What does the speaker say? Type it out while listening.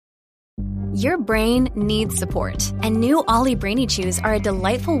Your brain needs support, and new Ollie Brainy Chews are a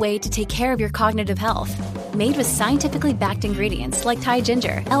delightful way to take care of your cognitive health. Made with scientifically backed ingredients like Thai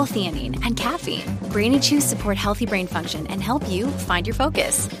ginger, L-theanine, and caffeine, Brainy Chews support healthy brain function and help you find your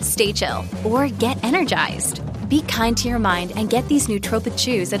focus, stay chill, or get energized. Be kind to your mind and get these nootropic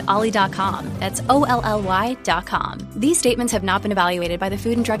chews at ollie.com. That's OLLY.com. These statements have not been evaluated by the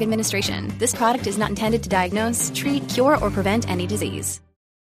Food and Drug Administration. This product is not intended to diagnose, treat, cure, or prevent any disease.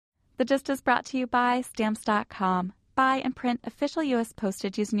 The Gist is brought to you by Stamps.com. Buy and print official U.S.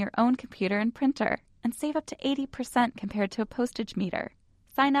 postage using your own computer and printer, and save up to 80% compared to a postage meter.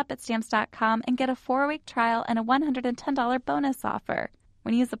 Sign up at Stamps.com and get a 4-week trial and a $110 bonus offer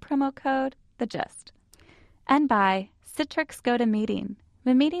when you use the promo code THEGIST. And by Citrix GoToMeeting.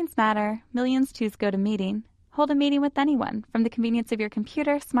 When meetings matter, millions choose GoToMeeting. Hold a meeting with anyone from the convenience of your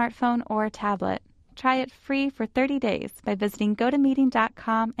computer, smartphone, or tablet. Try it free for 30 days by visiting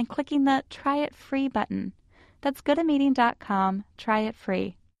GoToMeeting.com and clicking the Try It Free button. That's GoToMeeting.com. Try it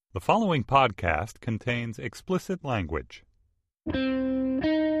free. The following podcast contains explicit language.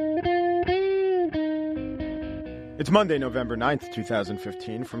 It's Monday, November 9th,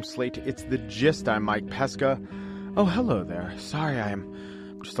 2015. From Slate, it's The Gist. I'm Mike Pesca. Oh, hello there. Sorry, I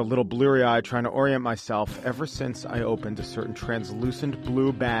am just a little blurry-eyed trying to orient myself ever since I opened a certain translucent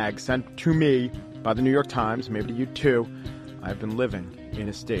blue bag sent to me by the New York Times, maybe to you too. I've been living in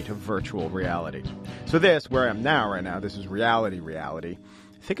a state of virtual reality. So this, where I am now, right now, this is reality. I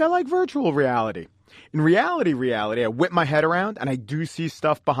think I like virtual reality. In reality, I whip my head around and I do see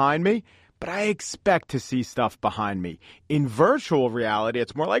stuff behind me, but I expect to see stuff behind me. In virtual reality,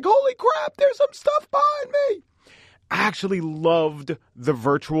 it's more like, holy crap, there's some stuff behind me. I actually loved the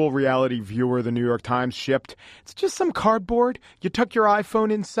virtual reality viewer the New York Times shipped. It's just some cardboard. You tuck your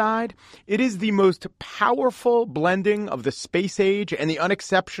iPhone inside. It is the most powerful blending of the space age and the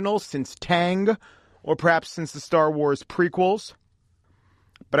unexceptional since Tang, or perhaps since the Star Wars prequels.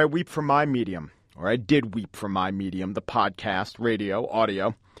 But I weep for my medium, or I did weep for my medium, the podcast, radio,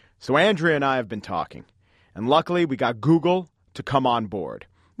 audio. So Andrea and I have been talking, and luckily we got Google to come on board.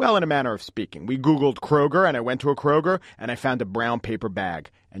 Well, in a manner of speaking, we Googled Kroger, and I went to a Kroger, and I found a brown paper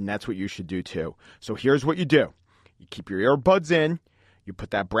bag, and that's what you should do, too. So here's what you do. You keep your earbuds in, you put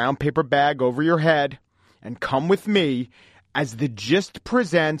that brown paper bag over your head, and come with me as The Gist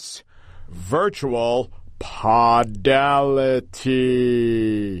presents Virtual Podality.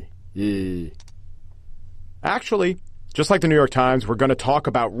 Actually, just like the New York Times, we're going to talk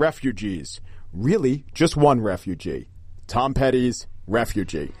about refugees. Really, just one refugee. Tom Petty's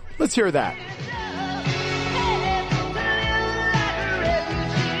Refugee. Let's hear that.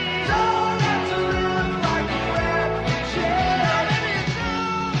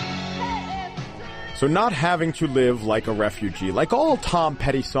 So not having to live like a refugee. Like all Tom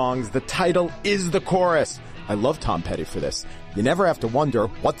Petty songs, the title is the chorus. I love Tom Petty for this. You never have to wonder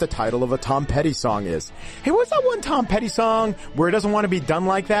what the title of a Tom Petty song is. Hey, what's that one Tom Petty song where it doesn't want to be done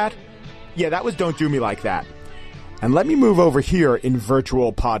like that? Yeah, that was Don't Do Me Like That. And let me move over here in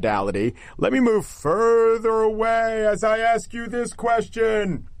virtual podality. Let me move further away as I ask you this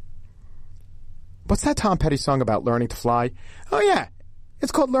question. What's that Tom Petty song about learning to fly? Oh, yeah.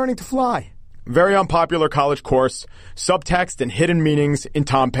 It's called Learning to Fly. Very unpopular college course, subtext and hidden meanings in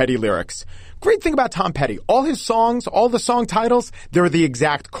Tom Petty lyrics. Great thing about Tom Petty, all his songs, all the song titles, they're the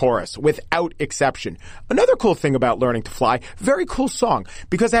exact chorus, without exception. Another cool thing about Learning to Fly, very cool song,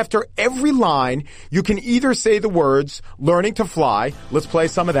 because after every line, you can either say the words, learning to fly, let's play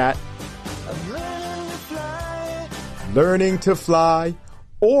some of that, learning to fly,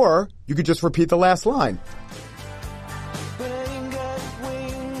 or you could just repeat the last line.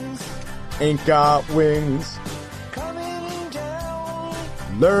 Ain't got wings. Coming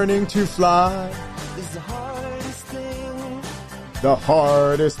down. Learning to fly is the hardest thing. The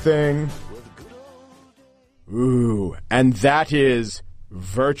hardest thing. Ooh, and that is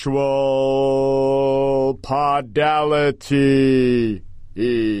virtual podality.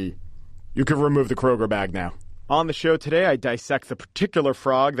 You can remove the Kroger bag now. On the show today, I dissect the particular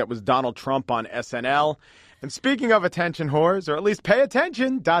frog that was Donald Trump on SNL. And speaking of attention whores, or at least pay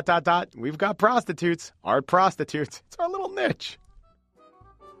attention, ... we've got prostitutes, art prostitutes. It's our little niche.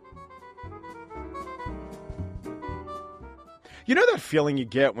 You know that feeling you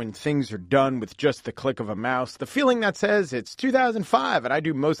get when things are done with just the click of a mouse? The feeling that says it's 2005 and I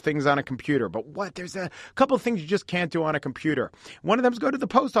do most things on a computer. But what? There's a couple of things you just can't do on a computer. One of them is go to the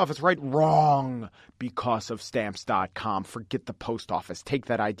post office, right? Wrong. Because of Stamps.com. Forget the post office. Take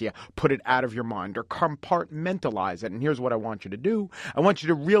that idea, put it out of your mind, or compartmentalize it. And here's what I want you to do. I want you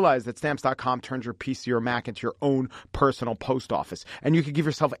to realize that Stamps.com turns your PC or Mac into your own personal post office. And you can give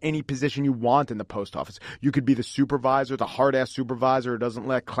yourself any position you want in the post office. You could be the supervisor, the hard-ass supervisor who doesn't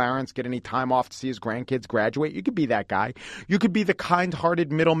let Clarence get any time off to see his grandkids graduate. You could be that guy. You could be the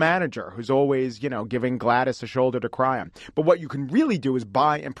kind-hearted middle manager who's always, giving Gladys a shoulder to cry on. But what you can really do is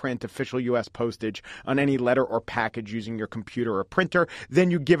buy and print official U.S. postage on any letter or package using your computer or printer.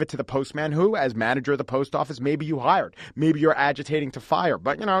 Then you give it to the postman who, as manager of the post office, maybe you hired. Maybe you're agitating to fire.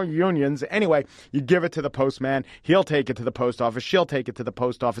 But, unions. Anyway, you give it to the postman. He'll take it to the post office. She'll take it to the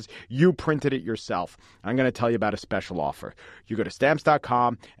post office. You printed it yourself. I'm going to tell you about a special offer. You go to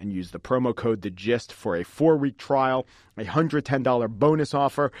Stamps.com and use the promo code THEGIST for a 4-week trial, a $110 bonus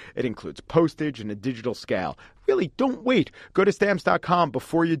offer. It includes postage and a digital scale. Really, don't wait. Go to Stamps.com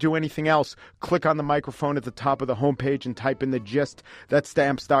before you do anything else. Click on the microphone at the top of the homepage and type in the gist. That's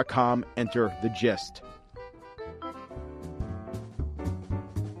Stamps.com. Enter the gist.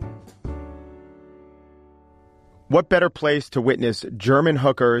 What better place to witness German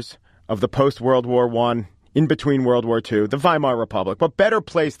hookers of the post-World War I, in between World War II, the Weimar Republic? What better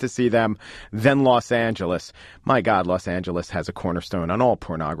place to see them than Los Angeles? My God, Los Angeles has a cornerstone on all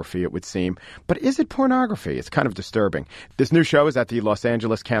pornography, it would seem. But is it pornography? It's kind of disturbing. This new show is at the Los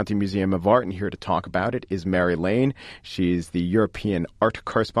Angeles County Museum of Art, and here to talk about it is Mary Lane. She's the European art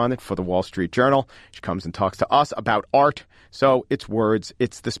correspondent for the Wall Street Journal. She comes and talks to us about art. So it's words,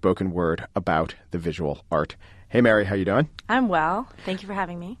 it's the spoken word about the visual art. Hey, Mary, how you doing? I'm well. Thank you for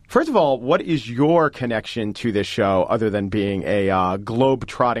having me. First of all, what is your connection to this show other than being a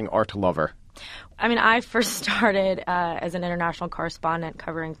globe-trotting art lover? I mean, I first started as an international correspondent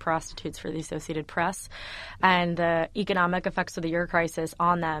covering prostitutes for the Associated Press and the economic effects of the euro crisis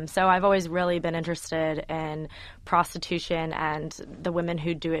on them. So I've always really been interested in prostitution and the women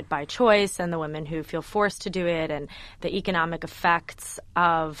who do it by choice and the women who feel forced to do it and the economic effects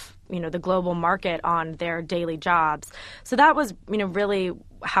of, the global market on their daily jobs. So that was, really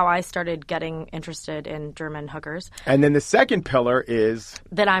how I started getting interested in German hookers. And then the second pillar is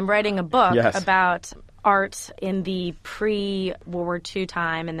that I'm writing a book about art in the pre-World War II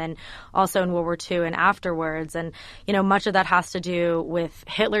time and then also in World War II and afterwards. And, much of that has to do with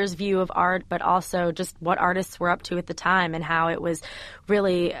Hitler's view of art, but also just what artists were up to at the time and how it was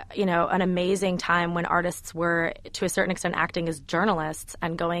really, an amazing time when artists were, to a certain extent, acting as journalists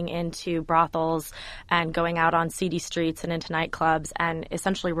and going into brothels and going out on seedy streets and into nightclubs and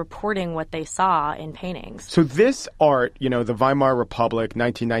essentially reporting what they saw in paintings. So this art, the Weimar Republic,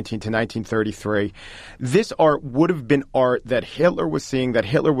 1919 to 1933, this art would have been art that Hitler was seeing, that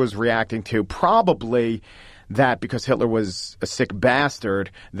Hitler was reacting to, probably that because Hitler was a sick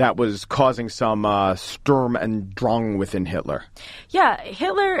bastard that was causing some Sturm and Drang within Hitler. Yeah,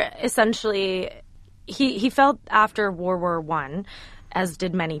 Hitler essentially, he felt after World War I, as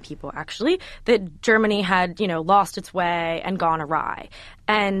did many people actually, that Germany had, lost its way and gone awry.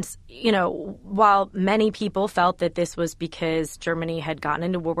 And, while many people felt that this was because Germany had gotten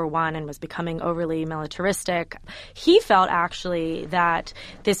into World War I and was becoming overly militaristic, he felt actually that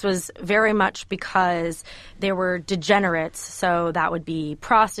this was very much because there were degenerates. So that would be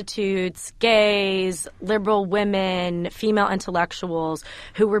prostitutes, gays, liberal women, female intellectuals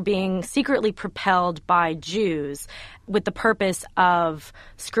who were being secretly propelled by Jews with the purpose of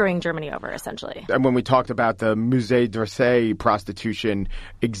screwing Germany over, essentially. And when we talked about the Musée d'Orsay prostitution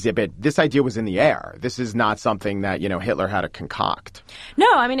exhibit, this idea was in the air. This is not something that, Hitler had to concoct. No,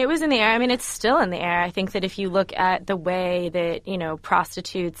 I mean, it was in the air. I mean, it's still in the air. I think that if you look at the way that,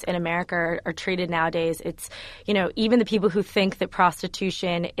 prostitutes in America are treated nowadays, it's, even the people who think that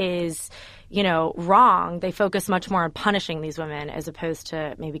prostitution is wrong, they focus much more on punishing these women as opposed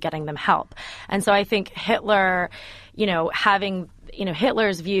to maybe getting them help. And so I think Hitler,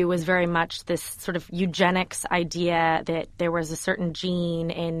 Hitler's view was very much this sort of eugenics idea that there was a certain gene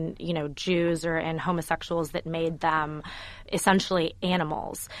in, Jews or in homosexuals that made them essentially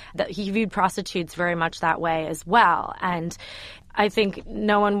animals. That he viewed prostitutes very much that way as well. And I think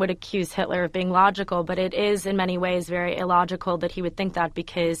no one would accuse Hitler of being logical, but it is in many ways very illogical that he would think that,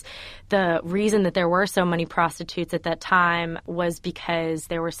 because the reason that there were so many prostitutes at that time was because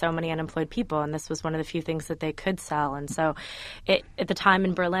there were so many unemployed people, and this was one of the few things that they could sell. And so at the time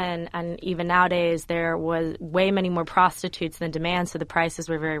in Berlin, and even nowadays, there was way many more prostitutes than demand, so the prices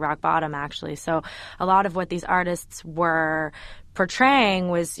were very rock bottom, actually. So a lot of what these artists were portraying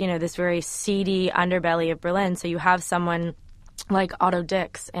was, this very seedy underbelly of Berlin. So you have someone like Otto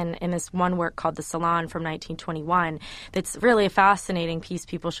Dix in this one work called The Salon from 1921 that's really a fascinating piece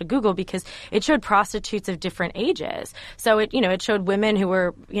people should Google, because it showed prostitutes of different ages. So it showed women who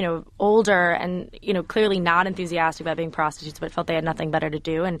were, older and, clearly not enthusiastic about being prostitutes but felt they had nothing better to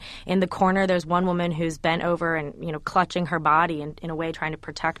do. And in the corner, there's one woman who's bent over and, clutching her body and in a way trying to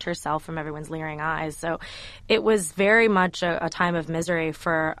protect herself from everyone's leering eyes. So it was very much a time of misery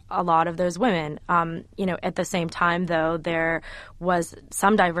for a lot of those women. At the same time, though, there was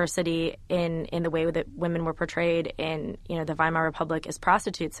some diversity in the way that women were portrayed in, the Weimar Republic as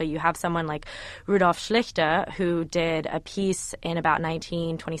prostitutes. So you have someone like Rudolf Schlichter, who did a piece in about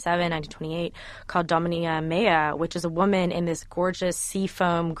 1927, 1928 called Dominia Mea, which is a woman in this gorgeous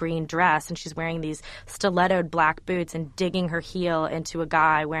seafoam green dress, and she's wearing these stilettoed black boots and digging her heel into a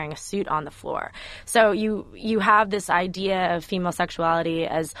guy wearing a suit on the floor. So you have this idea of female sexuality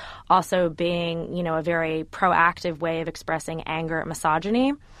as also being, a very proactive way of expressing anger at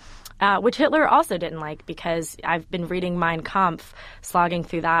misogyny, which Hitler also didn't like, because I've been reading Mein Kampf, slogging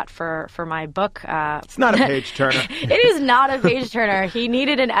through that for my book. It's not a page-turner. It is not a page-turner. He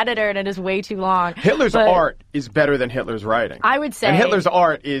needed an editor, and it is way too long. Hitler's art is better than Hitler's writing. I would say. And Hitler's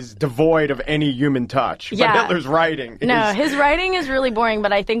art is devoid of any human touch. Yeah. But Hitler's writing is... No, his writing is really boring,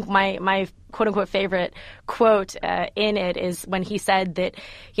 but I think my quote-unquote favorite quote in it is when he said that,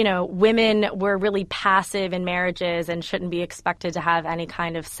 women were really passive in marriages and shouldn't be expected to have any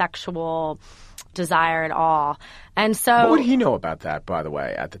kind of sexual desire at all. And so... What would he know about that, by the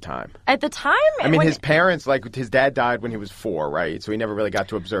way, at the time? At the time... I mean, his parents, his dad died when he was 4, right? So he never really got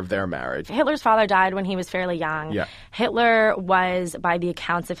to observe their marriage. Hitler's father died when he was fairly young. Yeah. Hitler was, by the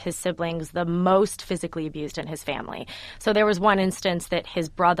accounts of his siblings, the most physically abused in his family. So there was one instance that his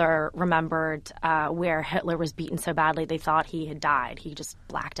brother remembered where Hitler was beaten so badly they thought he had died. He just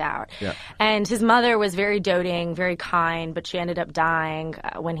blacked out. Yeah. And his mother was very doting, very kind, but she ended up dying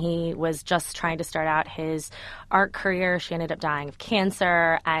when he was just trying to start out his art career. She ended up dying of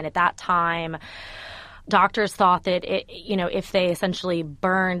cancer, and at that time doctors thought that if they essentially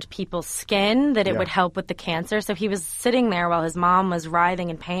burned people's skin, that it would help with the cancer. So he was sitting there while his mom was writhing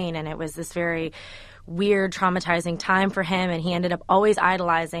in pain, and it was this very weird, traumatizing time for him, and he ended up always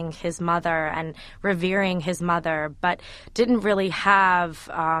idolizing his mother and revering his mother, but didn't really have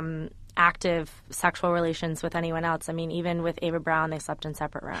active sexual relations with anyone else. I mean, even with Ava Braun, they slept in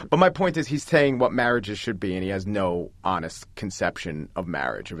separate rooms. But my point is, he's saying what marriages should be, and he has no honest conception of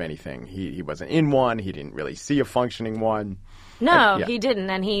marriage, of anything. He wasn't in one. He didn't really see a functioning one. No, he didn't.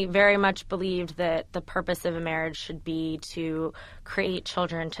 And he very much believed that the purpose of a marriage should be to create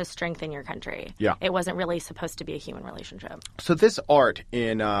children to strengthen your country. Yeah. It wasn't really supposed to be a human relationship. So this art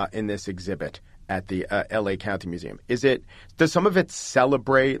in this exhibit at the L.A. County Museum, does some of it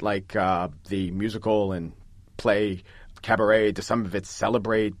celebrate the musical and play cabaret? Does some of it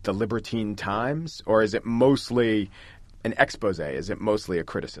celebrate the libertine times? Or is it mostly an expose? Is it mostly a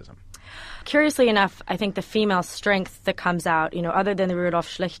criticism? Curiously enough, I think the female strength that comes out, other than the Rudolf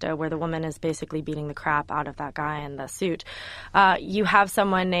Schlichter, where the woman is basically beating the crap out of that guy in the suit, you have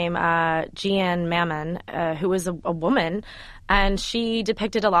someone named Jeanne Mammon, who was a woman, and she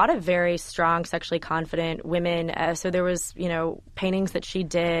depicted a lot of very strong, sexually confident women. So there was, paintings that she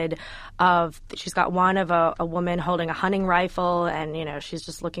did she's got one of a woman holding a hunting rifle, and, she's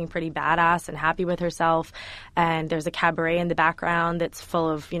just looking pretty badass and happy with herself. And there's a cabaret in the background that's full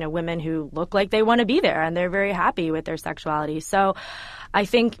of, women who look like they want to be there, and they're very happy with their sexuality. So I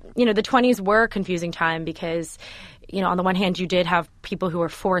think, the 20s were a confusing time because, on the one hand, you did have people who were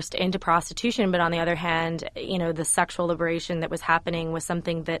forced into prostitution, but on the other hand, the sexual liberation that was happening was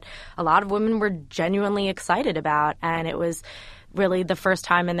something that a lot of women were genuinely excited about, and it was really the first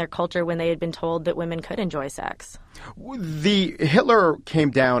time in their culture when they had been told that women could enjoy sex. Hitler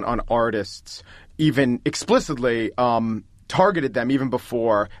came down on artists even explicitly, targeted them even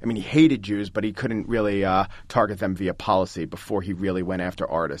before. I mean, he hated Jews, but he couldn't really target them via policy before he really went after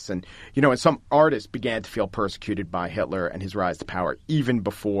artists. And, and some artists began to feel persecuted by Hitler and his rise to power even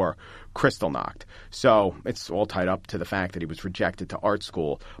before Kristallnacht. So it's all tied up to the fact that he was rejected to art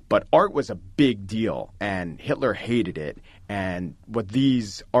school. But art was a big deal, and Hitler hated it. And what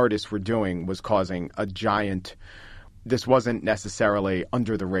these artists were doing was causing a giant this wasn't necessarily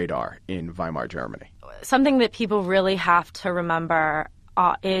under the radar in Weimar Germany. Something that people really have to remember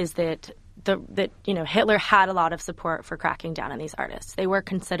is that Hitler had a lot of support for cracking down on these artists. They were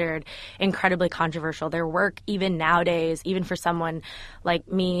considered incredibly controversial. Their work, even nowadays, even for someone like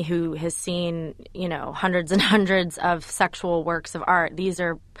me who has seen, hundreds and hundreds of sexual works of art, these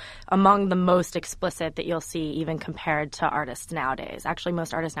are among the most explicit that you'll see even compared to artists nowadays. Actually,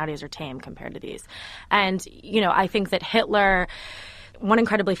 most artists nowadays are tame compared to these. And, I think that Hitler... One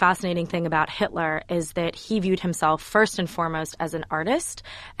incredibly fascinating thing about Hitler is that he viewed himself first and foremost as an artist,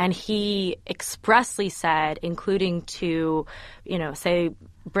 and he expressly said, including to, say,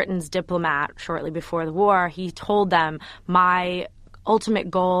 Britain's diplomat shortly before the war, he told them, my ultimate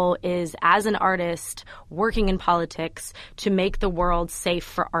goal is, as an artist working in politics, to make the world safe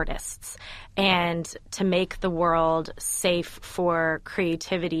for artists and to make the world safe for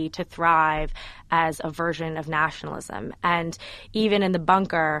creativity to thrive as a version of nationalism. And even in the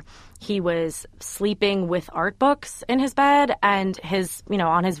bunker, he was sleeping with art books in his bed, and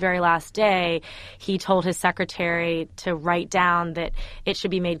on his very last day, he told his secretary to write down that it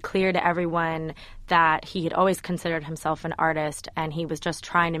should be made clear to everyone that he had always considered himself an artist, and he was just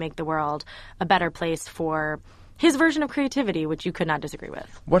trying to make the world a better place for his version of creativity, which you could not disagree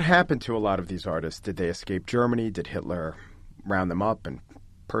with. What happened to a lot of these artists? Did they escape Germany? Did Hitler round them up and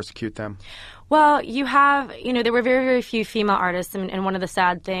persecute them? Well, you have, there were very, very few female artists, and one of the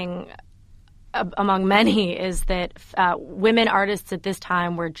sad things among many is that women artists at this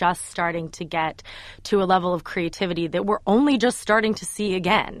time were just starting to get to a level of creativity that we're only just starting to see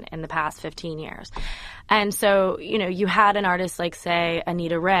again in the past 15 years. And so, you had an artist like, say,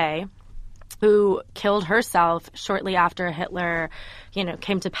 Anita Ray, who killed herself shortly after Hitler,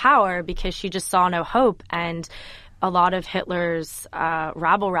 came to power because she just saw no hope. And a lot of Hitler's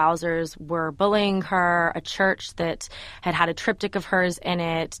rabble-rousers were bullying her. A church that had a triptych of hers in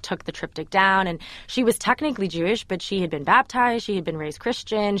it took the triptych down. And she was technically Jewish, but she had been baptized. She had been raised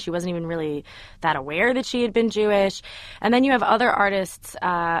Christian. She wasn't even really that aware that she had been Jewish. And then you have other artists,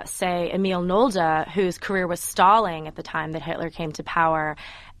 say Emil Nolde, whose career was stalling at the time that Hitler came to power.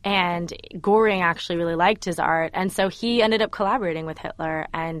 And Göring actually really liked his art. And so he ended up collaborating with Hitler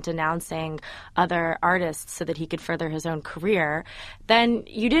and denouncing other artists so that he could further his own career. Then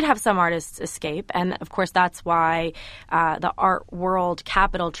you did have some artists escape. And, of course, that's why the art world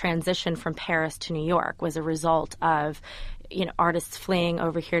capital transition from Paris to New York was a result of artists fleeing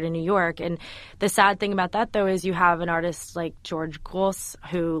over here to New York. And the sad thing about that, though, is you have an artist like George Grosz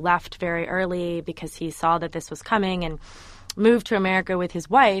who left very early because he saw that this was coming and moved to America with his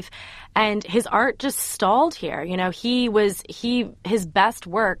wife, and his art just stalled here. His best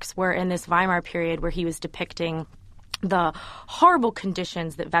works were in this Weimar period where he was depicting the horrible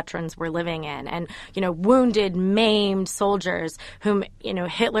conditions that veterans were living in, and, wounded, maimed soldiers whom,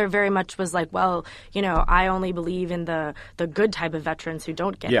 Hitler very much was like, well, I only believe in the good type of veterans who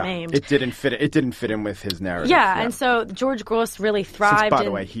don't get maimed. It didn't fit in with his narrative. Yeah, and so George Grosz really thrived. Since, by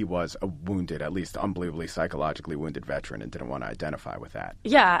the way, he was a wounded, at least unbelievably psychologically wounded veteran and didn't want to identify with that.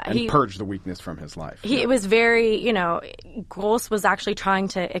 Yeah. And purge the weakness from his life. It was very, Grosz was actually trying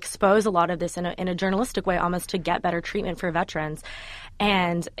to expose a lot of this in a journalistic way, almost to get better treatment for veterans,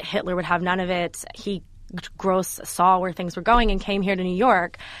 and Hitler would have none of it. Grosz saw where things were going and came here to New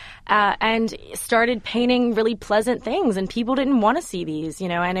York and started painting really pleasant things, and people didn't want to see these,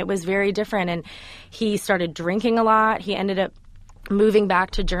 and it was very different. And he started drinking a lot. He ended up moving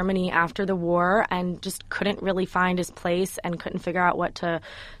back to Germany after the war and just couldn't really find his place and couldn't figure out what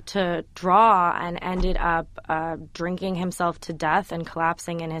to draw, and ended up drinking himself to death and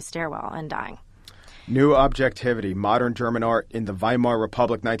collapsing in his stairwell and dying. New Objectivity, Modern German Art in the Weimar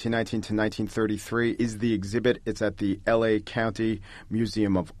Republic, 1919 to 1933, is the exhibit. It's at the L.A. County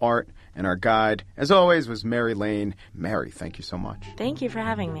Museum of Art. And our guide, as always, was Mary Lane. Mary, thank you so much. Thank you for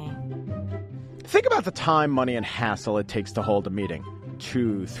having me. Think about the time, money, and hassle it takes to hold a meeting.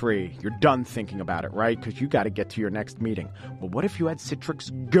 2, 3, you're done thinking about it, right? Because you got to get to your next meeting. Well, what if you had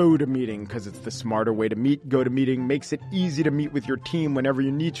Citrix GoToMeeting? Because it's the smarter way to meet. GoToMeeting makes it easy to meet with your team whenever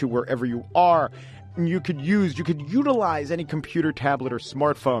you need to, wherever you are. You could utilize any computer, tablet, or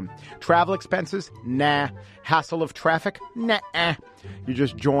smartphone. Travel expenses? Nah. Hassle of traffic? Nah. You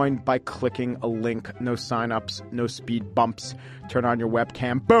just join by clicking a link. No signups, no speed bumps. Turn on your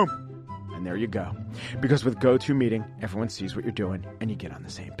webcam. Boom. And there you go. Because with GoToMeeting, everyone sees what you're doing and you get on the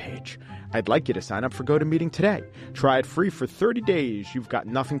same page. I'd like you to sign up for GoToMeeting today. Try it free for 30 days. You've got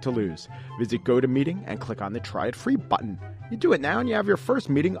nothing to lose. Visit GoToMeeting and click on the Try It Free button. You do it now and you have your first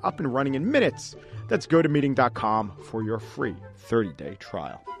meeting up and running in minutes. That's GoToMeeting.com for your free 30-day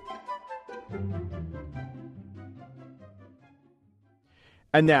trial.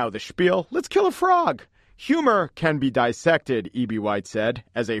 And now the spiel. Let's kill a frog. Humor can be dissected, E.B. White said,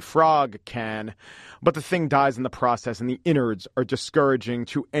 as a frog can. But the thing dies in the process, and the innards are discouraging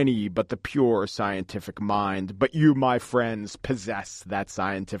to any but the pure scientific mind. But you, my friends, possess that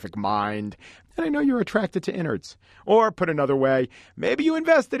scientific mind. And I know you're attracted to innards. Or, put another way, maybe you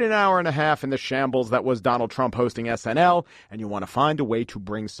invested an hour and a half in the shambles that was Donald Trump hosting SNL, and you want to find a way to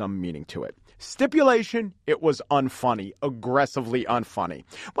bring some meaning to it. Stipulation, it was unfunny, aggressively unfunny.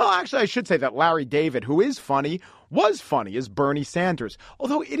 Well, actually, I should say that Larry David, who is funny, was funny as Bernie Sanders.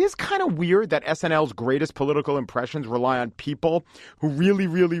 Although it is kind of weird that SNL's greatest political impressions rely on people who really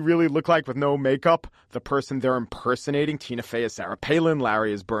look like, with no makeup, the person they're impersonating. Tina Fey is Sarah Palin,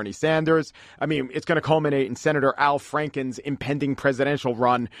 Larry is Bernie Sanders. I mean, it's going to culminate in Senator Al Franken's impending presidential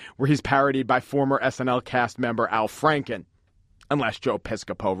run, where he's parodied by former SNL cast member Al Franken. Unless Joe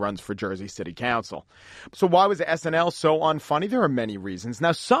Piscopo runs for Jersey City Council. So why was SNL so unfunny? There are many reasons.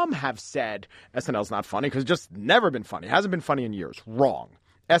 Now, some have said SNL's not funny because it's just never been funny. It hasn't been funny in years. Wrong.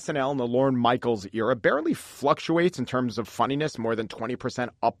 SNL in the Lorne Michaels era barely fluctuates in terms of funniness more than 20%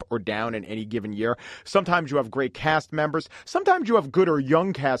 up or down in any given year. Sometimes you have great cast members. Sometimes you have good or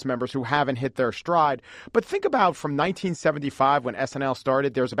young cast members who haven't hit their stride. But think about from 1975 when SNL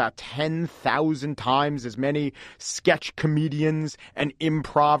started, there's about 10,000 times as many sketch comedians and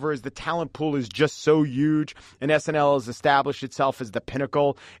improvers. The talent pool is just so huge, and SNL has established itself as the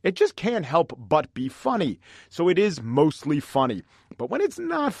pinnacle. It just can't help but be funny. So it is mostly funny. But when it's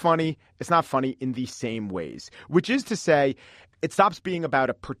not funny in the same ways, which is to say, it stops being about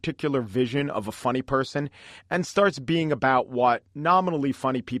a particular vision of a funny person and starts being about what nominally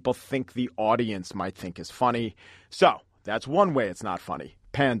funny people think the audience might think is funny. So that's one way it's not funny.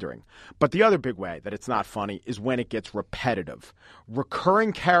 Pandering. But the other big way that it's not funny is when it gets repetitive.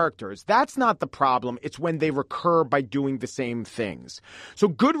 Recurring characters, that's not the problem. It's when they recur by doing the same things. So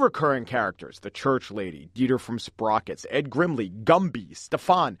good recurring characters, the church lady, Dieter from Sprockets, Ed Grimley, Gumby,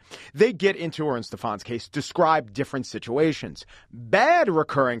 Stefan, they get into, or in Stefan's case, describe different situations. Bad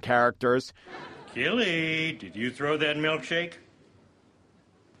recurring characters. Killy, did you throw that milkshake?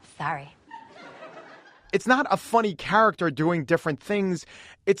 Sorry. It's not a funny character doing different things.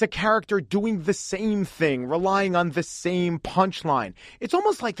 It's a character doing the same thing, relying on the same punchline. It's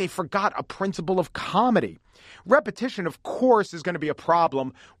almost like they forgot a principle of comedy. Repetition, of course, is going to be a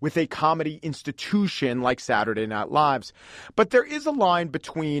problem with a comedy institution like Saturday Night Live's. But there is a line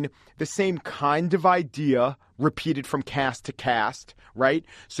between the same kind of idea repeated from cast to cast, right?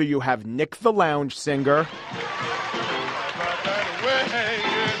 So you have Nick the Lounge Singer.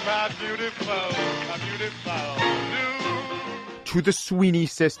 To the Sweeney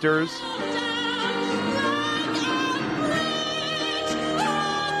Sisters.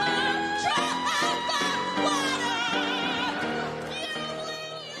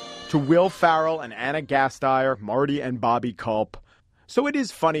 To Will Ferrell and Anna Gasteyer, Marty and Bobby Culp. So it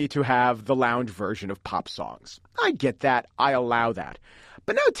is funny to have the lounge version of pop songs. I get that. I allow that.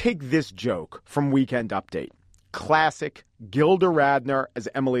 But now take this joke from Weekend Update. Classic Gilda Radner as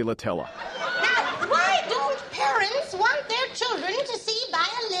Emily Latilla. Now, why don't parents want their children to see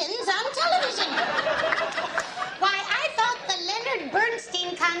violins on television? Why, I thought the Leonard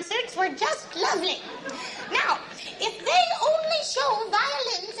Bernstein concerts were just lovely. Now, if they only show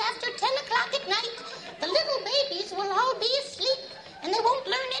violins after 10 o'clock at night, the little babies will all be asleep and they won't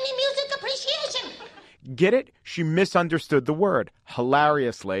learn any music appreciation. Get it? She misunderstood the word.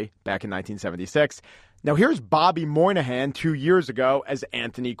 Hilariously, back in 1976. Now here's Bobby Moynihan 2 years ago as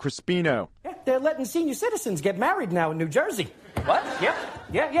Anthony Crispino. Yeah, they're letting senior citizens get married now in New Jersey. What? Yep.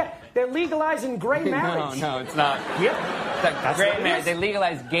 Yeah. They're legalizing gray marriage. No, it's not. Yep. That's gray marriage. They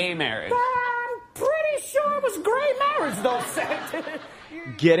legalized gay marriage. I'm pretty sure it was gray marriage, though.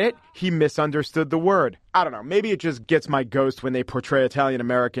 Get it? He misunderstood the word. I don't know. Maybe it just gets my ghost when they portray Italian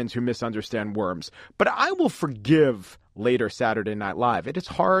Americans who misunderstand worms. But I will forgive later Saturday Night Live. It is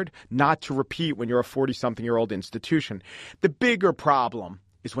hard not to repeat when you're a 40-something-year-old institution. The bigger problem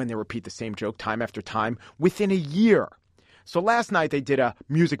is when they repeat the same joke time after time within a year. So last night they did a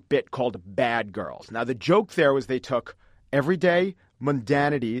music bit called Bad Girls. Now the joke there was they took everyday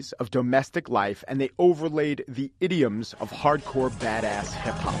mundanities of domestic life and they overlaid the idioms of hardcore badass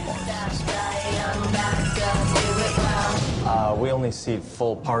hip-hop artists. We only seat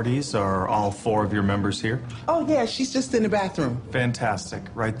full parties. Are all four of your members here? Oh, yeah, she's just in the bathroom. Fantastic.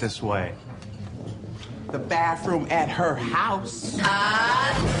 Right this way. The bathroom at her house.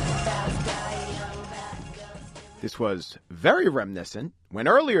 This was very reminiscent when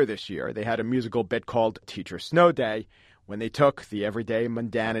earlier this year they had a musical bit called Teacher Snow Day, when they took the everyday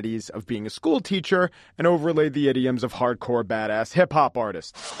mundanities of being a school teacher and overlaid the idioms of hardcore badass hip-hop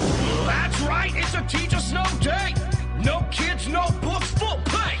artists. That's right, it's a teacher snow day. No kids, no books, full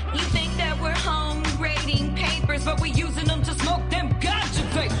pay. You think that we're home grading papers, but we're using them to smoke them gotcha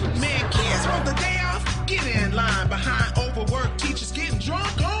papers. Man, kids want the day off. Get in line behind overworked teachers getting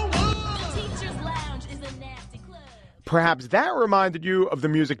drunk. Oh, the teacher's lounge is a nasty club. Perhaps that reminded you of the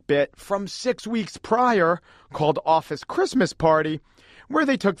music bit from 6 weeks prior called Office Christmas Party, where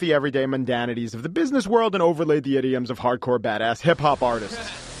they took the everyday mundanities of the business world and overlaid the idioms of hardcore badass hip-hop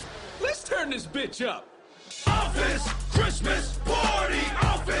artists. Let's turn this bitch up. Office Christmas Party.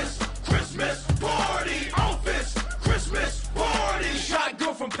 Office Christmas Party. Office Christmas Party. Shy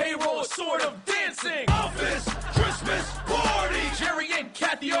girl from payroll is sort of dancing. Office Christmas Party. Jerry and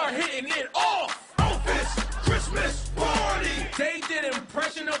Kathy are hitting it off. Office Christmas Party. They did an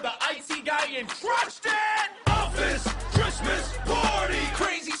impression of the IT guy and crushed it. Office Christmas Party.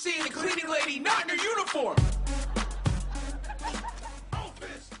 Crazy seeing the cleaning lady not in her uniform.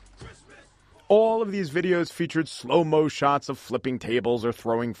 All of these videos featured slow-mo shots of flipping tables or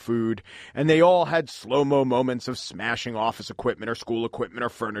throwing food, and they all had slow-mo moments of smashing office equipment or school equipment or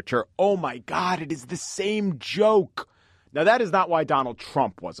furniture. Oh my God, it is the same joke. Now, that is not why Donald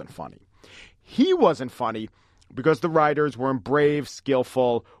Trump wasn't funny. He wasn't funny because the writers weren't brave,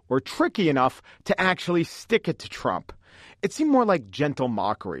 skillful, or tricky enough to actually stick it to Trump. It seemed more like gentle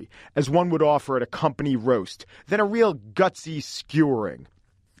mockery, as one would offer at a company roast, than a real gutsy skewering.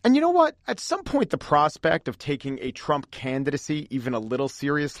 And you know what? At some point, the prospect of taking a Trump candidacy even a little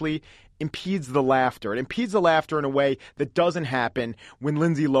seriously impedes the laughter. It impedes the laughter in a way that doesn't happen when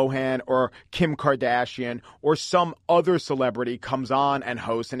Lindsay Lohan or Kim Kardashian or some other celebrity comes on and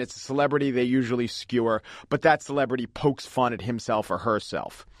hosts, and it's a celebrity they usually skewer, but that celebrity pokes fun at himself or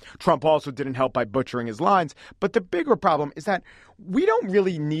herself. Trump also didn't help by butchering his lines, but the bigger problem is that we don't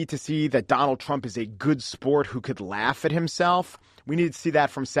really need to see that Donald Trump is a good sport who could laugh at himself. We need to see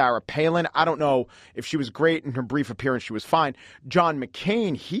that from Sarah Palin. I don't know if she was great in her brief appearance. She was fine. John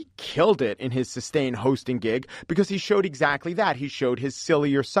McCain, he killed it in his sustained hosting gig because he showed exactly that. He showed his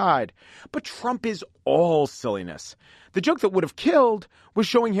sillier side. But Trump is all silliness. The joke that would have killed was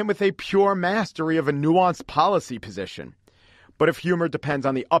showing him with a pure mastery of a nuanced policy position. But if humor depends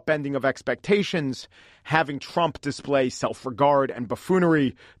on the upending of expectations, having Trump display self-regard and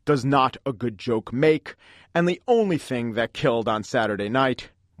buffoonery does not a good joke make. And the only thing that killed on Saturday night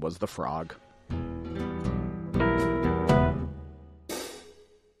was the frog.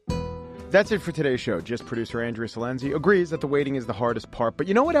 That's it for today's show. Just producer Andrea Salenzi agrees that the waiting is the hardest part. But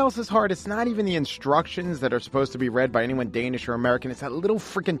you know what else is hard? It's not even the instructions that are supposed to be read by anyone Danish or American. It's that little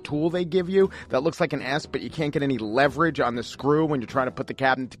freaking tool they give you that looks like an S, but you can't get any leverage on the screw when you're trying to put the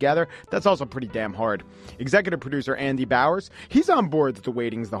cabinet together. That's also pretty damn hard. Executive producer Andy Bowers, he's on board that the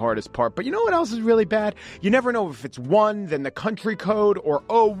waiting is the hardest part. But you know what else is really bad? You never know if it's 1, then the country code, or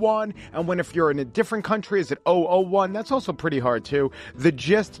 01. And when if you're in a different country, is it 001? That's also pretty hard, too. The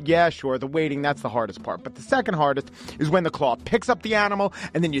gist, yeah, sure. The waiting, that's the hardest part. But the second hardest is when the claw picks up the animal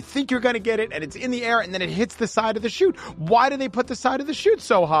and then you think you're going to get it and it's in the air and then it hits the side of the chute. Why do they put the side of the chute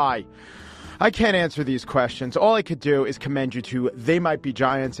so high? I can't answer these questions. All I could do is commend you to They Might Be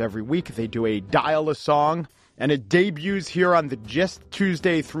Giants every week. They do a Dial a Song and it debuts here on The Gist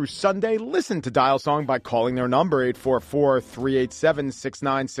Tuesday through Sunday. Listen to Dial Song by calling their number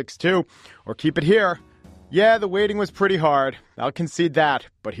 844-387-6962 or keep it here. Yeah, the waiting was pretty hard. I'll concede that.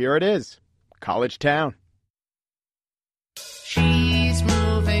 But here it is. College Town.